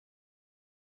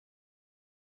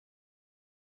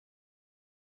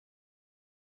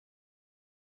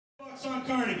thoughts on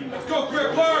Carnegie? Let's go,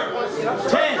 Grippler!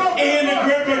 10. Ian the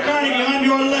Grippler Carnegie on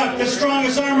your left, the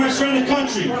strongest arm wrestler in the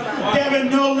country. Devin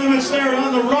No Limits there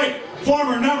on the right,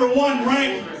 former #1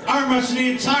 ranked arm wrestler in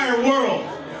the entire world.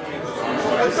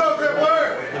 Let's go,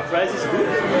 Grippler!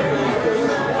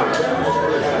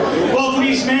 Both of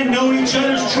these men know each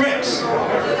other's tricks.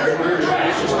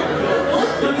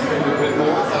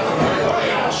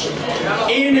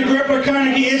 Ian the Grippler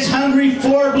Carnegie is hungry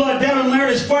for blood. Devin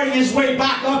Larratt is fighting his way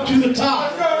back up to the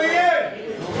top. Let's go, Ian!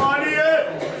 Come on,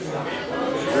 Ian!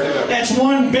 That's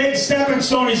one big stepping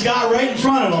stone he's got right in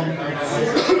front of him.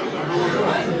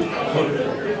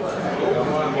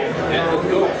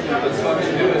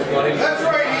 That's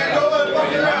right, Ian! Don't let him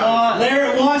fuck you around!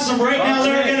 Larratt wants him right now.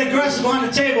 Larratt get aggressive on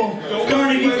the table.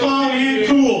 Carnegie calm and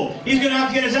cool. He's going to have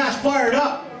to get his ass fired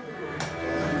up.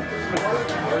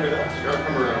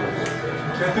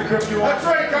 That's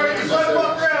right, Carnegie. Just let him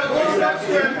walk around. Go to the next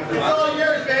grip. It's all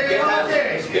yours, baby. All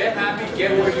day. Get happy,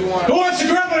 get what you want. Who wants the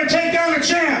Grippler to take down the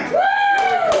champ? Go,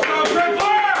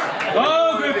 Grippler!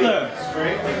 Go, Grippler!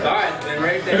 Alright, then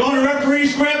right They're there. going to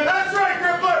referee's grip. That's right,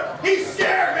 Grippler! He's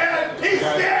scared, man! He's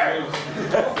scared!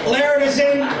 Larratt is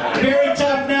in very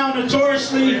tough now,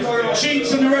 notoriously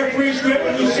cheats in the referee's grip,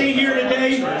 and you see here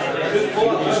today. He doesn't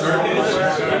want it,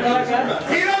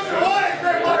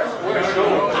 Grippler!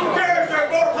 Who cares? They're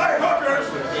both high hookers!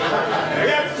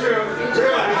 That's true.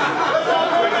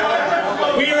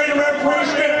 We are in the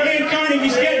referee's grip. Ian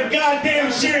Carnegie's getting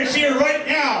goddamn serious here right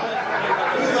now.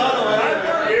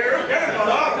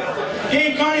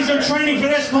 Ian Carnegie's been training for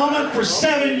this moment for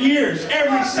 7 years,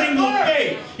 every single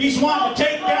day. He's wanting to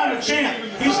take down the champ.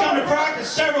 He's come to practice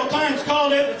several times,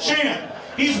 called it the champ.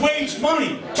 He's waged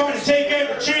money trying to take out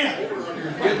the champ.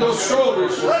 Get those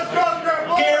shoulders. Let's go,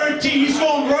 Grippler! Guarantee he's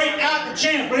going right at the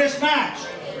champ for this match.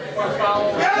 One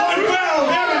foul, Devin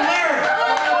Larratt.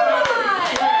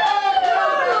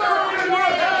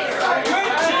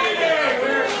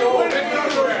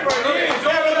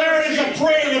 Devin Larratt is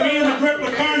afraid of Ian the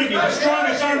Grippler Carnegie, the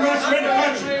strongest arm wrestler in the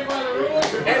country.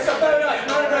 It's about us,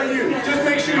 not about you. Just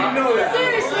make sure you know that.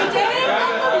 Seriously, David?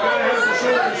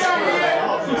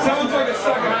 Sounds like a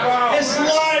second foul. It's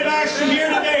live action here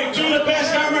today. Two of the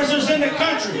best arm wrestlers in the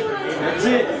country. That's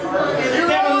it.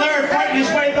 Devin Larratt fighting his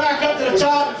way back up to the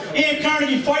top. Ian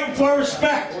Carnegie fighting for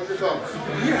respect.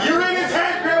 You're in his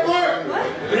head, Grippler!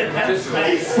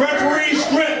 Referee's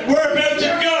grip. We're about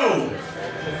to go.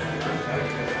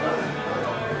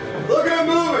 Look at him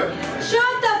moving!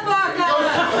 Shut the fuck up!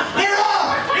 They're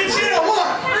off. It's in a look.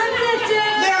 That's it, dude!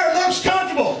 Larratt looks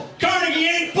comfortable. Carnegie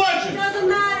ain't budging. Doesn't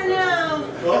matter now.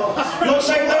 Looks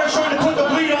like Larratt's trying to put the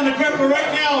bleed on the Grippler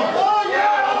right now. Oh,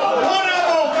 yeah! One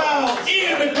elbow foul.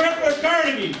 Ian the Grippler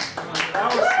Carnegie.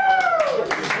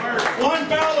 One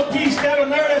foul apiece. Devin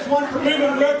Larratt has one for moving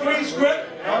the referee's grip.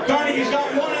 Carnegie's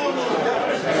got one elbow.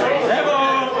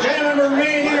 Gentlemen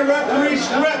remain in the referee's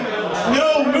grip.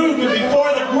 No movement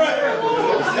before the grip.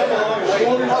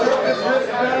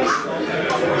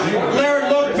 Larratt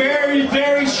looked very,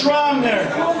 very strong there.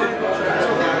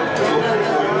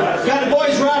 Got the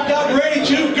boys wrapped up, ready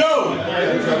to go.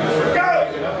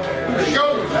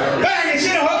 Bang! It's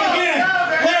in a hook again.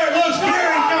 Larratt looks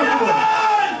very comfortable.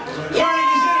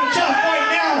 Carnegie's in a tough fight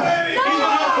now. He's gonna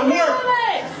have to work.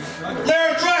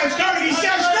 Larratt drives. Carnegie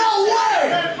says, "No way!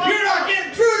 You're not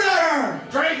getting through that arm."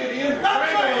 Drag it, Ian.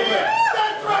 That's right, Ian!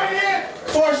 That's right, Ian!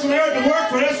 Forcing Larratt to work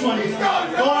for this one. Going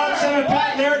up, center,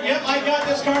 pat Larratt. Yep, I got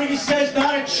this. Carnegie says,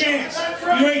 "Not a chance.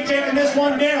 You ain't taking this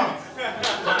one down."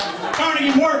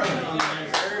 Carnegie working.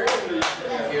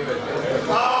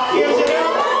 Gives it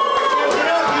up. Gives it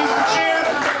up. He's the champ.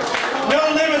 No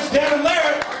limits, Devin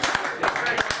Larratt.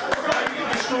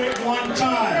 Straight one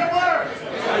time.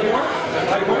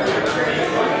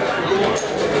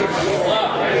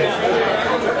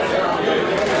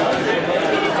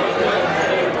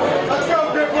 Let's go,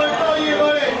 Grippler. It's all you,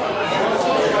 buddy.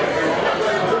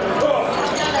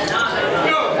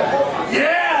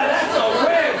 Yeah, that's a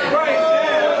win right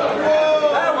there.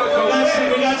 That was a Let's see, win.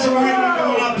 we got some argument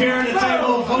going up here on the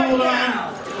table. Hold on.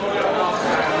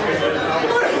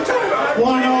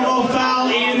 One elbow foul,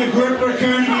 Ian the Grippler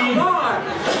Carnegie.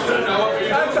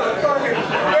 That's a fucking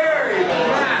very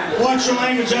match. Watch your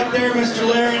language up there, Mr.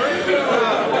 Larratt.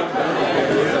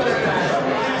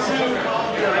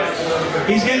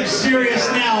 He's getting serious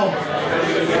now.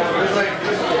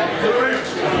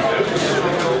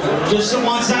 Just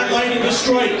wants that lightning to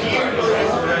strike.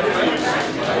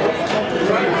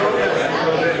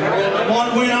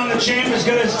 One win on the champ as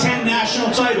good as 10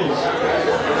 national titles.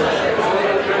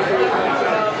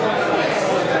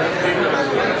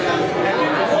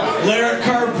 Larratt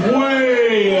carved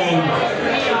way in.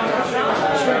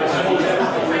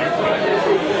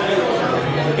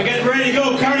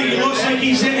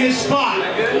 spot.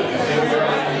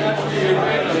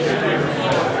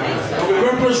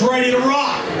 Gripper's ready to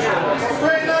rock.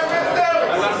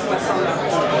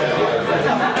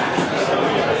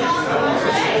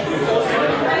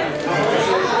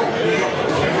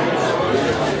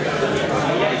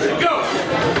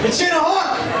 It's in a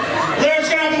hook. Larratt's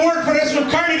going to have to work for this one.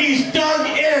 Carnegie's dug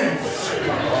in.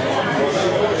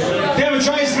 Devin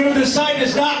tries to move to the side,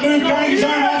 does not move. Carnegie's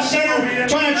arm off center,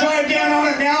 trying to drive down on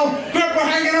it now. Gripper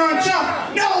hanging on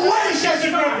tough. No way, says the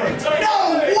Gripper.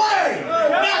 No way.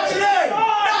 Not today.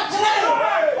 Not today.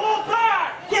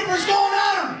 Gripper's going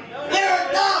on him.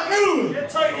 Larratt not move.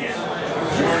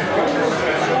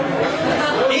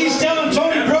 He's telling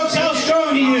Tony Brooks how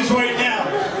strong he is right now.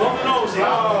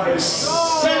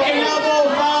 Second elbow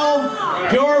foul.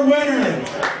 Your winner,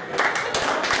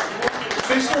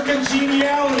 Mr.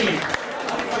 Congeniality.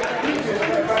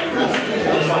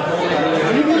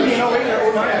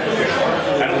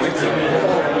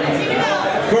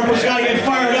 Gripper's got to get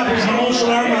fired up. He's an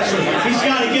emotional arm wrestler. He's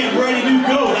got to get ready to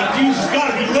go. That fuse has got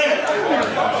to be lit.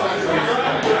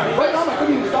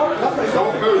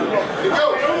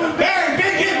 Barry,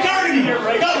 big hit Carnegie.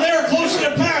 Got Larratt close to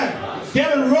the pad.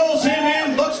 Devin rolls him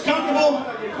in, looks comfortable.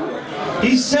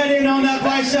 He's set in on that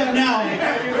bicep now.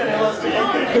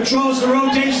 Controls the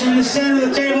rotation in the center of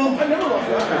the table.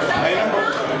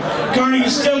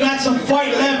 Carnegie's still got some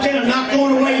fight left in him, not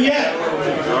going away yet.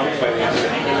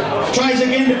 Tries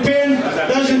again to pin,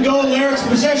 doesn't go. Larratt's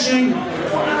positioning.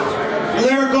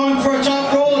 Larratt going for a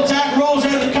top roll attack, rolls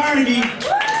out of the Carnegie.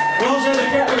 Rolls out of the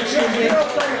Gripper, excuse me.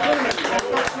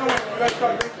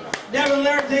 Devin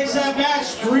Larratt takes that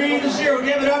match 3-0.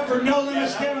 Give it up for No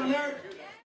Limits Devin Larratt.